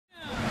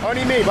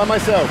Only me, by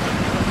myself.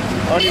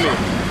 Only me.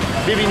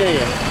 Bibi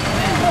nahi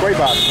hai. Koi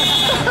baat.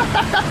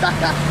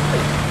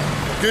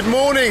 Good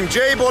morning,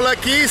 Jay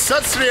Bolaki,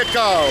 Sat Sri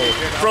Akal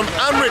from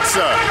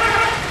Amritsar.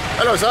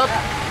 Hello, sir.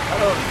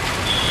 Hello.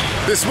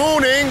 This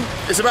morning,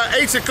 it's about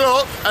 8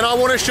 o'clock and I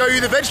want to show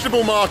you the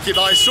vegetable market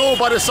that I saw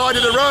by the side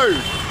of the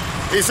road.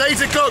 It's 8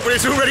 o'clock, but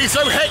it's already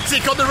so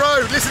hectic on the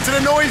road. Listen to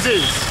the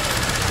noises.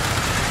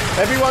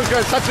 Everyone's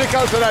going, Sat Sri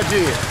Akal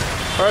Saraji.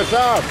 What's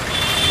up?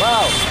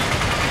 Wow.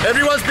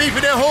 Everyone's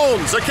beeping their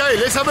horns. Okay,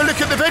 let's have a look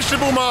at the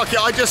vegetable market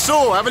I just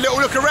saw. Have a little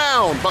look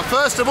around. But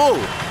first of all,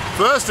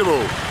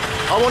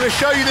 I want to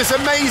show you this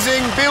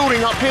amazing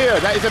building up here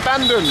that is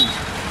abandoned.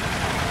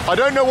 I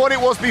don't know what it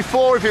was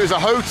before, if it was a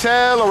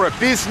hotel or a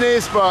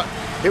business, but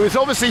it was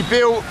obviously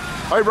built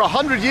over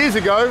 100 years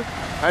ago,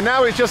 and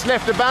now it's just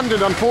left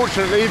abandoned,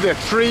 unfortunately. The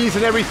trees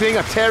and everything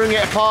are tearing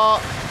it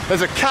apart.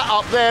 There's a cat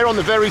up there on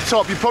the very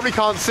top. You probably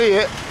can't see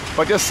it,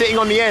 but just sitting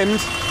on the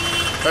end.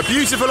 A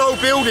beautiful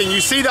old building. You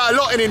see that a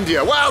lot in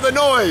India. Wow, the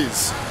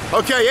noise.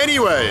 Okay,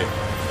 anyway,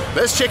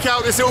 let's check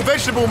out this little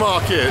vegetable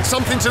market.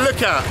 Something to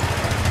look at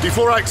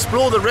before I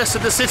explore the rest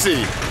of the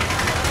city.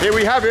 Here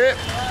we have it.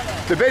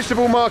 The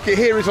vegetable market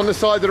here is on the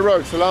side of the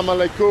road. Salam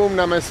alaikum,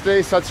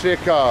 namaste, Sat Sri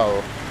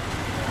Akal.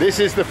 This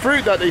is the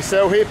fruit that they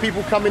sell here.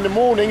 People come in the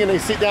morning and they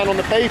sit down on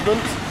the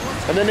pavement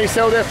and then they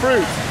sell their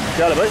fruit.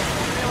 And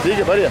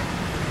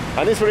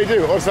this is what they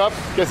do. What's up?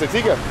 Kaise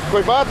theek hai?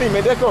 Koi baat nahi,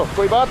 main dekho,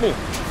 koi baat nahi.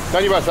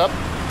 Tell you what's up.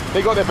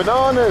 They got their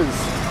bananas.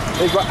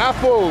 They've got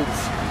apples.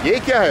 Ye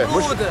kya hai?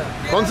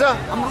 Kaun sa?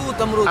 Amrud.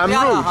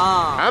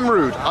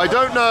 Amrud. I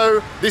don't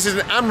know. This is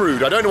an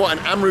amrud. I don't know what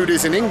an amrud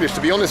is in English, to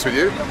be honest with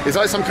you. It's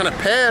like some kind of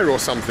pear or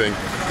something.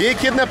 Ye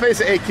kitna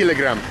paisa 1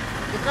 kilogram?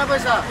 Kitna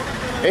paisa?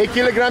 1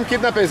 kilogram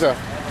kitna paisa?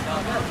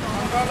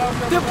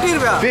 50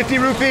 rupees. 50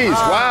 rupees.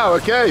 Wow,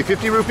 okay.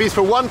 50 rupees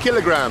for 1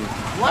 kilogram.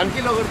 1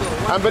 kilo kar do.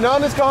 And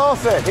bananas kahan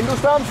se?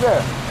 Hindustan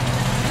se?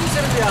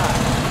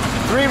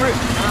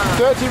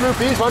 30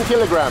 rupees 1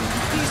 kilogram.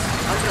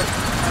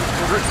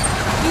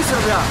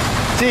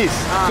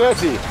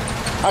 30.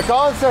 I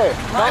can't say.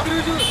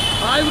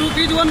 5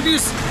 rupees 1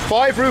 piece.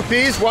 5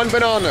 rupees 1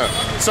 banana.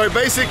 So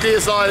basically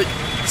it's like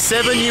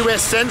 7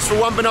 US cents for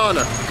 1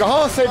 banana.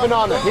 Kahan se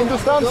banana?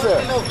 Hindustan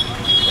se?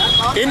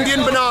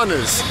 Indian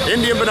bananas.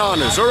 Indian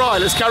bananas. All right,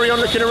 let's carry on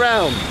looking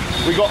around.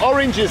 We got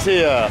oranges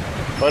here.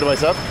 By the way,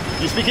 sir,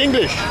 you speak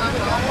English?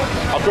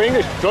 Aapko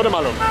English? Thoda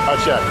malum.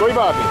 Acha, koi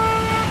baat nahi.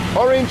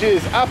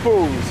 Oranges,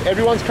 apples.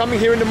 Everyone's coming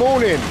here in the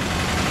morning.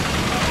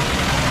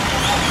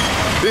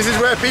 This is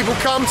where people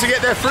come to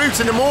get their fruit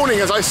in the morning.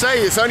 As I say,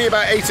 it's only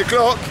about 8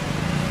 o'clock,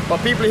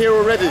 but people are here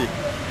already.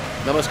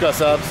 Namaskar,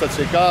 sahab. Sat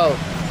Sri Akal.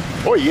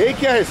 Oh, ye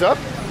kya hai, sahab?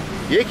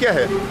 Ye kya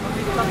hai?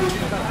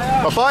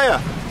 Papaya.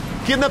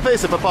 Kitna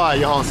paisa papaya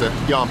yahan se?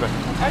 Yahan pe?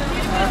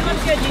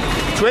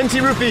 20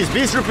 rupees,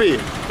 20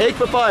 rupees. Ek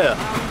papaya.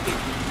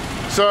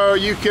 So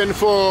you can,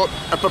 for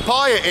a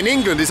papaya in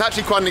England, it's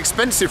actually quite an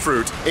expensive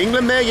fruit.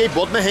 England mein ye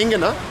bahut mehenga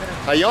na.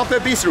 Yahan pe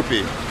 20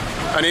 rupees.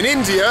 And in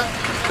India,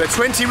 they're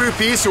 20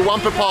 rupees for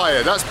 1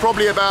 papaya. That's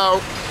probably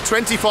about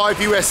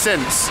 25 US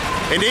cents.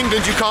 In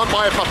England, you can't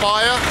buy a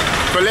papaya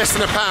for less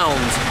than £1,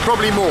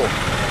 probably more.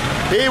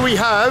 Here we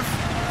have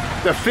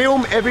the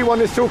film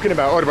everyone is talking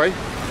about, by the way,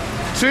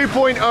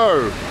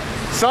 2.0.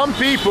 Some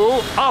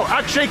people, oh,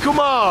 Akshay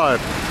Kumar,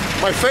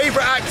 my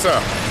favorite actor.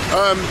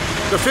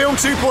 The film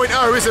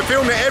 2.0 is a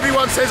film that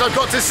everyone says I've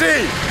got to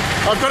see.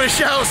 I've got to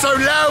shout so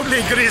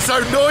loudly because it's so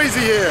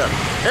noisy here.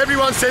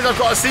 Everyone says I've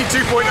got to see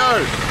 2.0.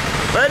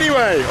 But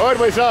anyway, all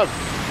right, sahab.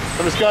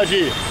 Namaskar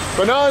ji.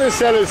 Banana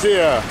sellers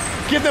here.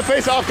 Kitna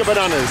paisa aapka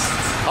bananas?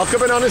 Aapka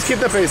bananas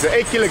kitna paisa?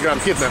 1 kilogram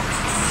kitna?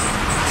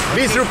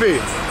 20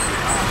 rupees.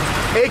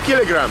 1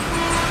 kilogram.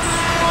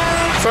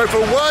 So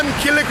for 1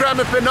 kilogram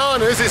of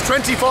bananas, it's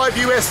 25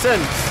 US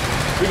cents.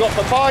 We got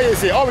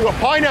papayas here. Oh, we got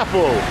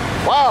pineapple.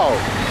 Wow.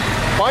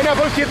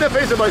 Pineapple kitna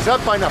paisa, bhai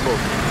sahab? Pineapple.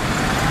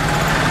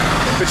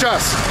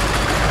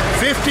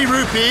 50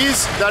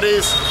 rupees. That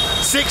is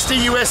 60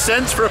 US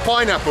cents for a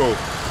pineapple.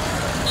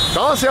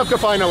 कहाँ से आपका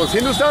pineapple?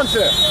 Hindustan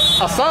से?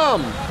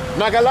 असम?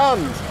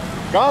 नागालैंड?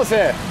 कहाँ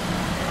से?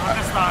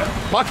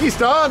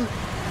 पाकिस्तान?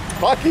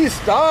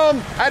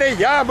 पाकिस्तान? अरे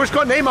यार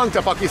मुझको नहीं मांगता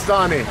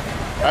पाकिस्तानी.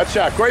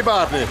 अच्छा कोई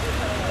बात नहीं.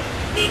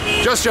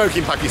 Just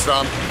joking,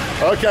 Pakistan.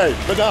 Okay,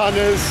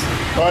 bananas.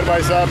 और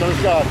भाई साहब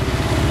नमस्कार.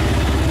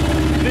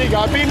 ठीक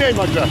अभी नहीं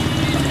मांगता.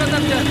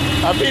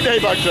 अभी नहीं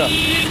मांगता.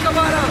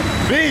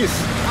 20.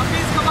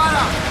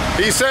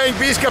 He's saying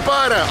 20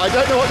 kapara. I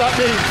don't know what that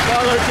means.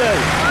 But okay.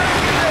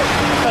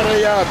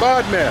 अरे यार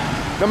बाद में.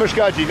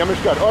 नमस्कार जी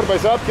नमस्कार. और भाई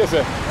साहब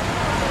कैसे?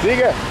 ठीक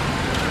है.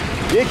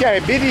 ये क्या है?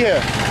 बिडी है.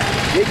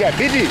 ये क्या है?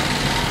 Bidi.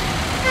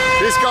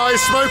 This guy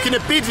is smoking a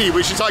bidi,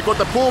 which is like what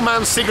the poor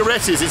man's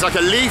cigarette is. It's like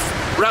a leaf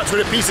wrapped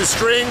with a piece of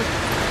string.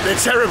 They're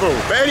terrible.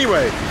 But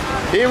anyway,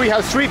 here we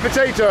have sweet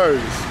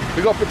potatoes.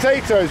 We've got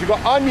potatoes, we've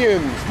got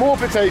onions, more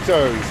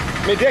potatoes.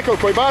 Me dekho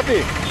koi baat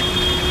nahi.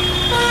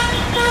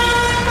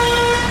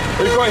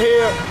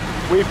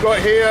 We've got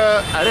here,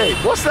 Are,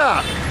 what's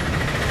that?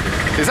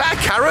 Is that a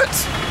carrot?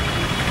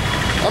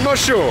 I'm not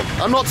sure.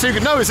 I'm not too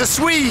good. No, it's a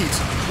swede.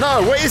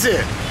 No, what is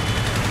it?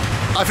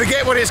 I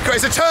forget what it's called.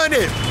 It's a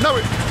turnip. No,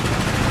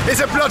 it's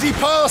a bloody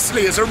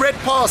parsley. It's a red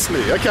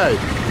parsley. Okay.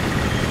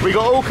 We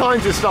got all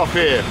kinds of stuff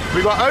here.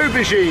 We got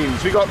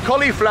aubergines. We got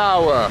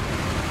cauliflower.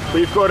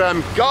 We've got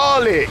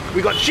garlic.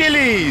 We got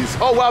chilies.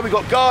 Oh wow, we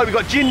got garlic. We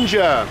got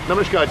ginger.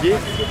 Namaskar ji.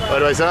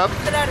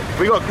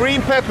 We got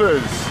green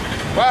peppers.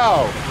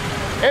 Wow.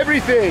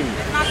 Everything.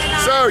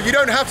 So you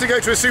don't have to go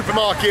to a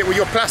supermarket with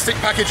your plastic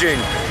packaging.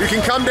 You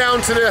can come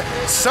down to the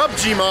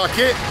sabji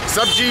market.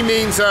 Sabji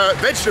means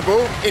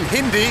vegetable in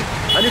Hindi,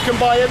 and you can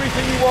buy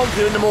everything you want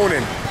here in the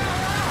morning.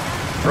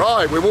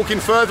 Right, we're walking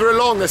further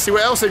along. Let's see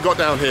what else they've got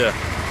down here.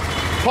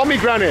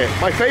 Pomegranate,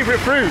 my favourite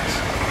fruit.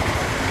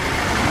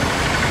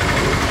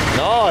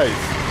 Nice.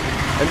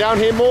 And down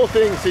here more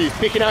things. He's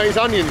picking out his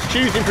onions,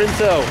 choosing for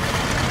himself.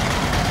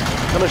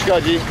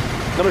 Namaskar ji.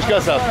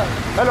 Namaskar sir.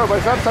 Hello, bhai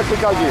sahab. Sat shri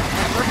akal ji.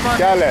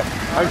 Kya hai?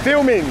 I'm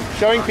filming,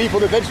 showing people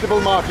the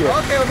vegetable market.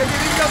 Okay, this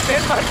is the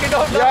main market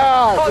of the...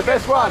 Yeah, it's the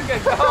best one.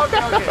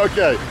 Okay.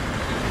 Okay.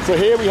 So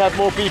here we have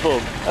more people.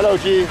 Hello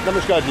ji.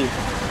 Namaskar ji.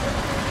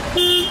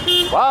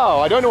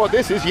 Wow, I don't know what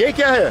this is. Ye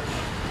kya hai?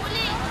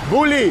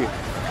 Buli.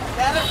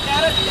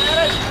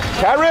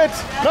 Carrot?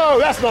 No,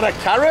 that's not a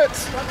carrot.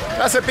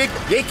 That's a big...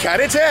 Ye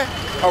carrot hai?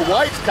 A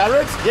white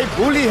carrot? Ye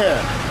buli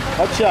hai.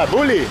 Acha,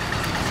 buli.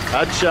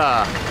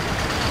 Acha.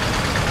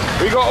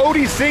 We got all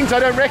these things I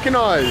don't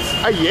recognize.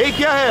 Ye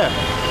kya hai?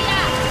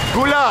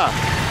 Gula.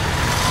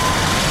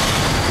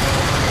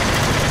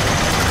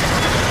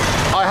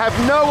 I have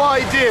no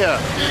idea.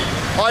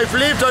 I've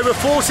lived over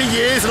 40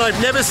 years and I've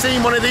never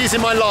seen one of these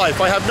in my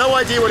life. I have no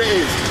idea what it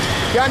is.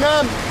 Kya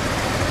naam?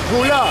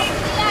 Gula.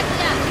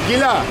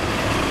 Gila.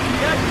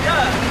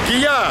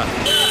 Gia.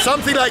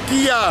 Something like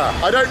Gia.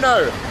 I don't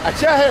know.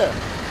 Acha hai?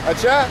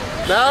 Acha?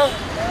 Now?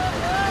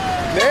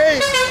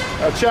 Nahi?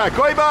 Acha.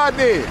 Koi baat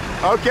nahi.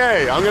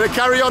 Okay, I'm going to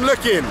carry on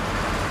looking.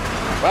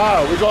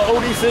 Wow, we've got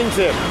all these things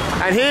here.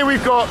 And here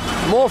we've got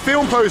more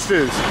film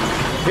posters.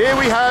 Here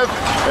we have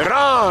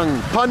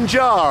Rang,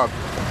 Punjab.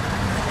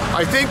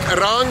 I think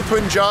Rang,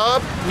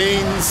 Punjab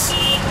means...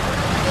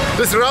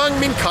 Does Rang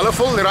mean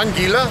colourful,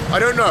 Rangila? I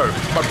don't know.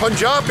 But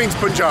Punjab means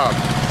Punjab.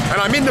 And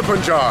I'm in the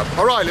Punjab.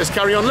 All right, let's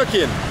carry on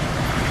looking.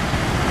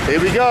 Here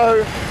we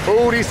go.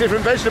 All these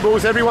different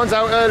vegetables. Everyone's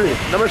out early.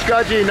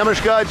 Namaskar ji,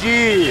 namaskar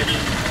ji.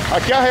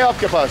 Kya hai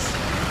aapke paas?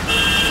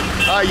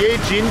 Ye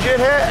ginger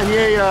hai and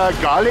ye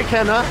garlic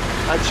hai na?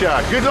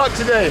 Acha. Good luck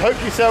today.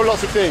 Hope you sell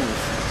lots of things.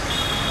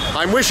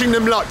 I'm wishing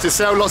them luck to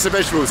sell lots of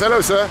vegetables.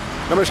 Hello, sir.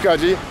 Namaskar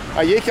ji.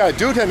 Ye kya?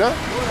 Doodh hai na?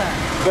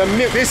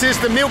 This is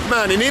the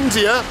milkman in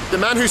India, the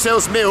man who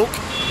sells milk.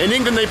 In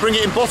England, they bring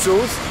it in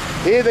bottles.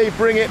 Here they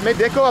bring it. Main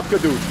dekho aapka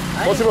doodh.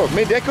 Possible.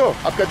 Main dekho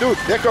aapka doodh.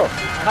 Dekho.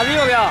 Khali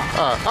ho gaya.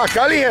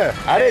 Kali hai.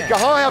 Arey,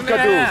 kahan hai aapka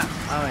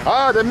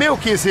doodh? The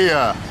milk is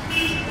here.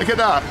 Look at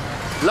that.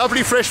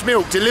 Lovely fresh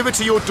milk delivered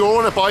to your door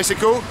on a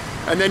bicycle,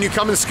 and then you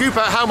come and scoop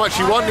out how much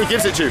you want and he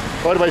gives it to you.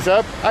 What bhai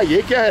sahab?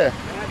 Ye kya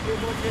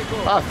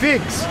hai?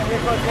 Figs.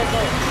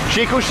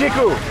 Shiku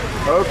shiku.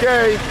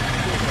 Okay.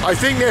 I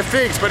think they're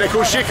figs, but they're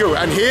called shiku.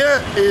 And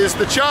here is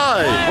the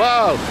chai.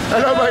 Wow.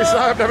 Hello bhai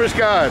sahab,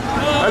 namaskar.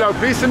 Hello,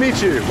 pleased to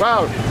meet you.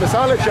 Wow,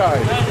 masala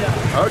chai.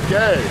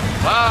 Okay.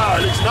 Wow,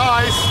 it looks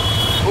nice.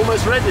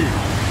 Almost ready.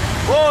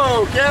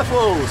 Whoa,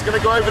 careful. It's going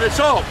to go over the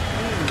top.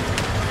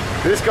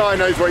 This guy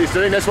knows what he's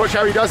doing. Let's watch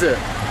how he does it.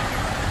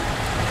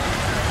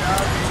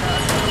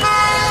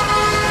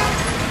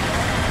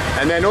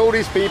 And then all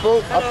these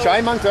people, up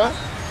chai mangta.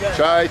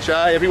 Chai,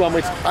 everyone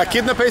with.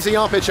 Kitna paise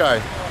yahan pe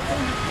chai?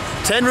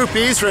 10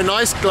 rupees for a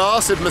nice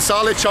glass of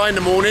masala chai in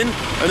the morning,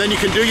 and then you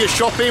can do your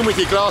shopping with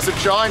your glass of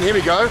chai, and here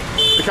we go.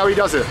 Look how he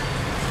does it.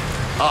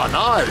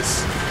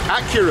 Nice.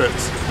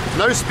 Accurate.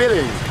 No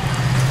spilling.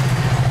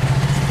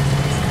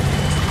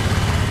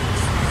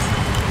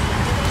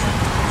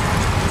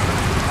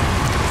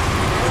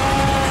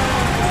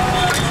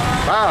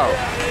 Wow.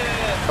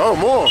 Oh,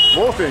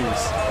 more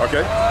things.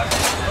 Okay.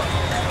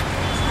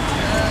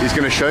 He's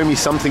going to show me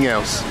something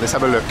else. Let's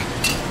have a look.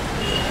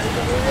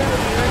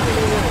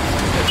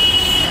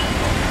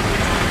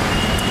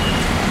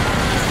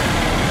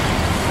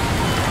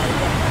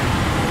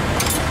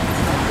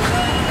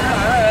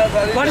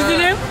 What is the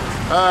name?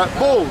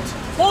 Bald.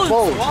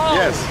 Bald. Wow.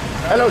 Yes.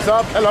 Hello,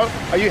 sir. Hello.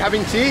 Are you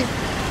having tea?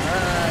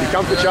 You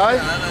come for chai?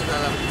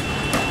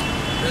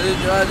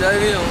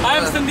 I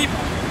am Sandeep.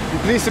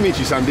 Pleased to meet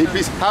you, Sandeep.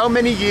 Please, how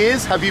many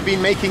years have you been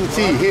making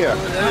tea here?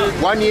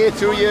 1 year,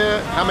 2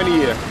 years? How many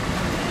years?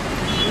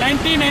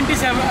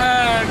 1997,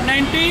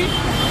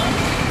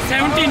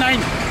 1979.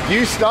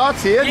 You start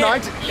here? Yeah.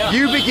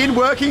 You begin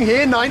working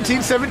here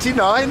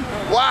 1979?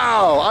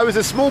 Wow, I was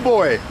a small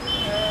boy.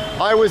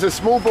 I was a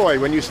small boy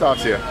when you start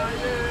here.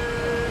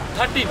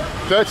 13.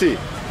 30.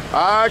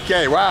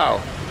 Okay,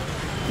 wow.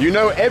 You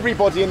know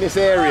everybody in this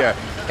area.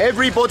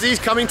 Everybody's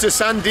coming to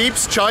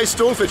Sandeep's chai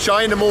stall for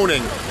chai in the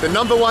morning. The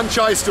 #1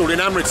 chai stall in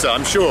Amritsar,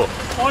 I'm sure.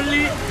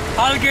 Only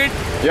Algate,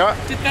 Yeah.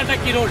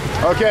 Chittataki Road.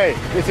 Okay,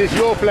 this is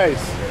your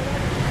place.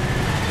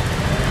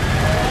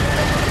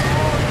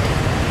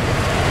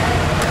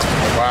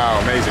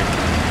 amazing.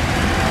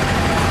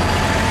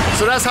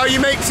 So that's how you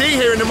make tea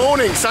here in the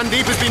morning.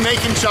 Sandeep has been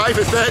making chai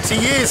for 30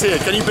 years here.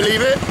 Can you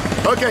believe it?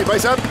 Okay, bhai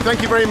sahab,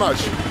 thank you very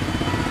much.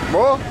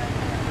 More?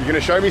 You're going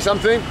to show me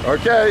something?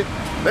 Okay.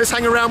 Let's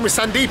hang around with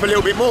Sandeep a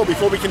little bit more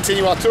before we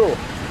continue our tour.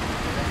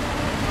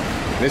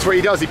 And this is what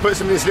he does. He puts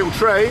them in this little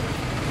tray.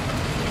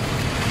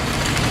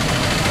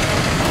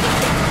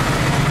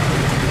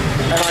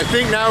 And I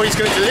think now he's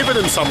going to deliver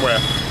them somewhere.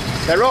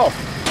 They're off.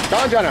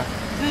 Kahan jana?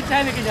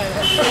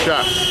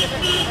 Acha.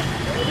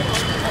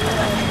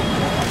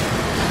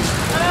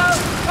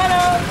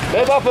 Hello.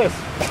 Hey, वापस.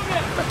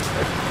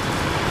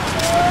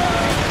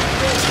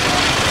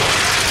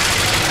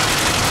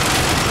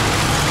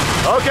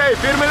 Okay,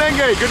 फिर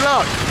मिलेंगे. Good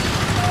luck.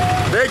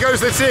 There goes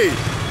the tea.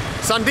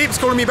 Sandeep's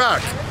calling me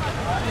back.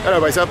 Hello,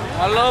 bhai sahab.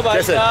 Hello,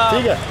 bhai sahab.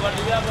 ठीक है.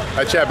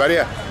 अच्छा,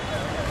 बढ़िया.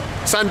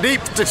 Sandeep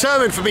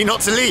determined for me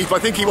not to leave. I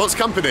think he wants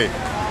company.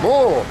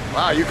 More.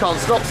 Wow, you can't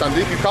stop,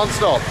 Sandeep. You can't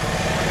stop.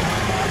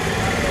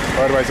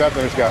 All right, bhai sahab.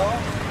 Let's go.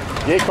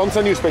 Yeah,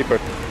 Konsa newspaper.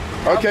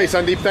 Okay,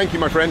 Sandeep. Thank you,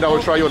 my friend. I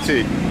will try your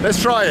tea. Let's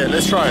try it.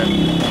 Let's try it.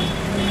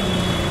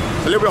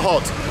 It's a little bit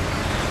hot.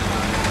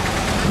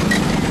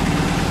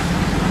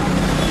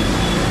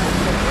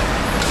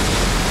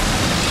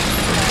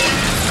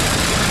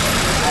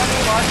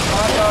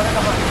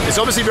 It's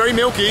obviously very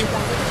milky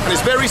and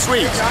it's very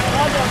sweet.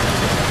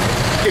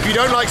 If you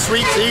don't like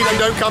sweet tea, then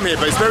don't come here,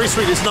 but it's very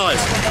sweet, it's nice.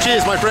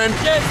 Cheers, my friend.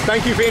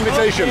 Thank you for the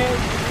invitation.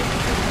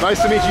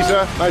 Nice to meet you,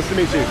 sir. Nice to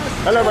meet you.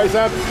 Hello, bhai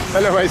sahab.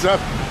 Hello, bhai sahab.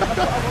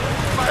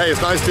 Hey,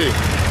 it's nice tea.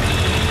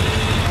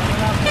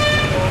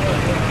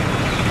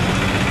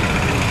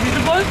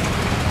 Beautiful?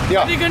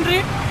 Yeah. Which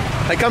country?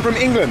 I come from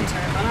England.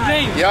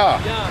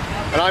 Yeah.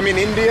 And I'm in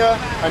India.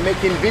 I'm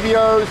making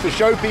videos to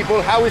show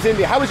people how is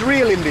India, how is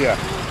real India,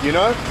 you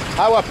know?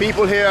 How are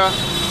people here?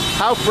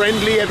 How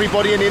friendly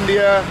everybody in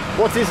India?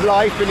 What is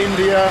life in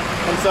India?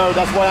 And so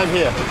that's why I'm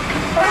here.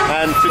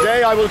 And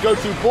today I will go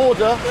to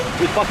border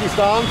with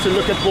Pakistan to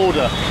look at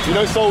border. You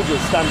know,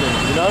 soldiers standing,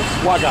 you know?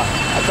 Waga,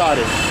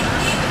 Atari.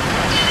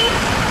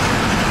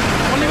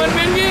 Only one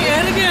man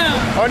here?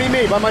 Only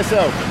me, by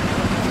myself.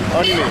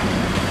 Only me.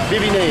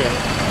 Bibi nahi hai.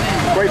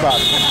 Koi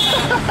baat.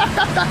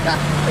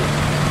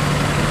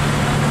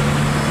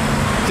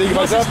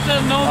 No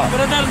sister, no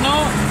brother,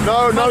 no.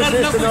 No Mother,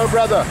 sister, no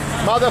brother.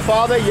 Mother,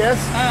 father, yes.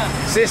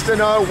 Sister,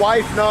 no.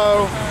 Wife,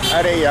 no.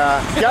 Arey yaar,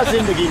 kya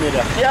zindagi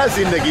mera? Kya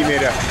zindagi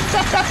mera?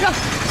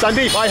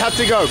 Sandeep, I have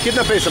to go.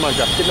 Kitna paisa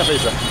mangta? Kitna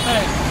paisa?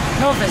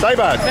 No paisa. Sahi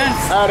baat.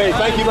 Arey,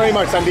 thank you very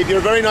much, Sandeep. You're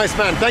a very nice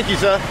man. Thank you,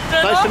 sir.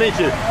 Nice to meet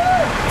you.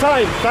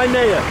 Time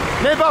nahi hai.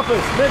 Ne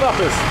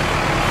wapas.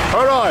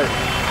 All right.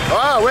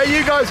 Wow, where are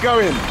you guys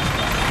going?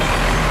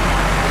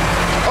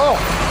 Oh,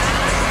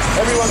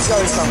 everyone's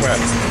going somewhere.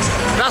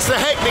 That's the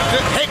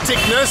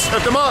hecticness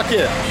of the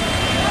market.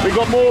 We've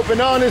got more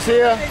bananas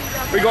here.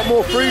 We've got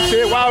more fruits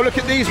here. Wow, look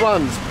at these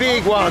ones.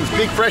 Big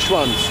fresh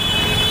ones.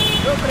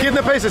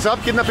 Kitna paisa sahab?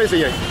 Kitna paisa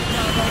ye?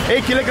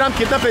 1 kilogram,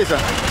 kitna paisa?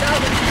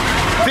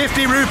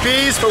 50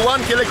 rupees for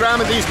 1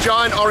 kilogram of these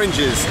giant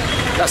oranges.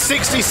 That's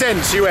 60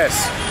 cents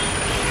US.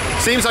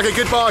 Seems like a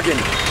good bargain.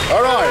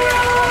 All right,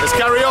 let's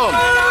carry on.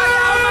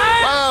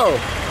 Wow,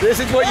 this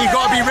is what you've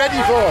got to be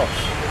ready for.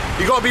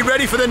 You've got to be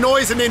ready for the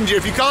noise in India.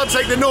 If you can't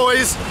take the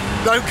noise,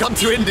 don't come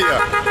to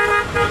India.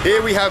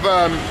 Here we have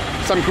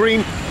some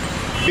green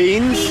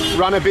beans,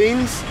 runner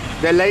beans.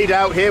 They're laid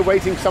out here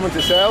waiting for someone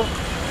to sell.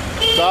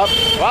 Sab,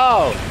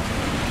 wow,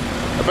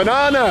 a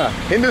banana,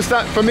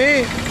 Hindustan, for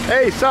me.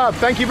 Hey, Sab,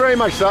 thank you very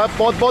much, Sab.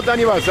 Bahut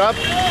dhanyawad, Sab.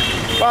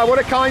 Wow, what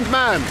a kind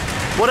man.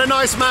 What a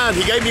nice man.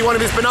 He gave me one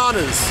of his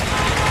bananas.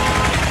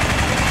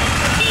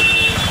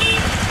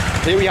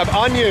 Here we have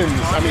onions,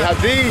 and we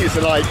have these,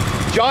 like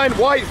giant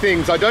white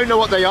things. I don't know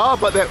what they are,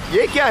 but they're...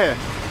 Ye kya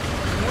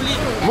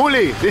hai?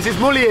 Muli. This is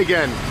muli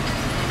again.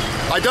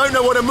 I don't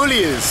know what a muli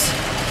is.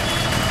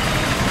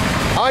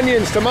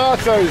 Onions,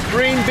 tomatoes,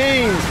 green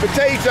beans,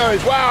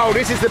 potatoes. Wow,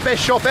 this is the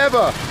best shop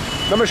ever.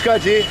 Namaskar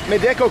ji. Main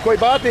dekho koi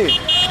baat nahi.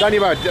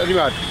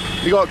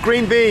 Dhanyawad. We got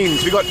green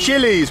beans, we got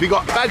chilies, we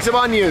got bags of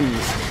onions,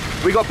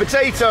 we got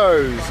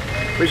potatoes,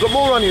 we've got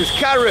more onions,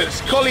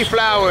 carrots,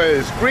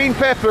 cauliflowers, green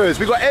peppers.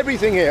 We got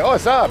everything here. Oh,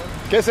 sahab,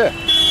 kaise?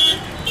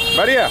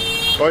 Maria.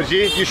 Oh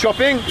ji, you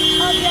shopping?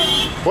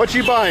 What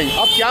you buying?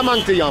 Aap kya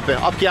mangte yahan pe?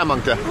 Aap kya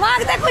mangte?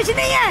 मांगते कुछ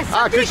नहीं है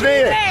कुछ नहीं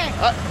है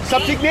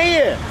सब ठीक नहीं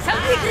है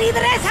सब्जी खरीद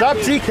रहे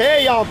सब ठीक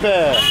है यहाँ पे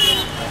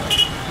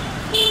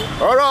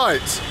all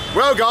right,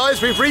 well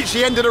guys, we've reached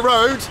the end of the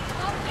road,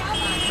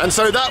 and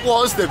so that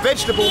was the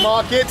vegetable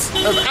market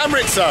of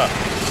Amritsar.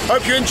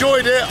 Hope you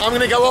enjoyed it. I'm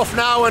going to go off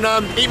now and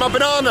eat my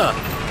banana.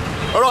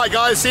 All right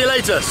guys, see you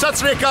later. Sat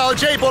Sri Akal,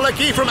 Jay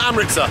Bolaki from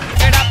Amritsar.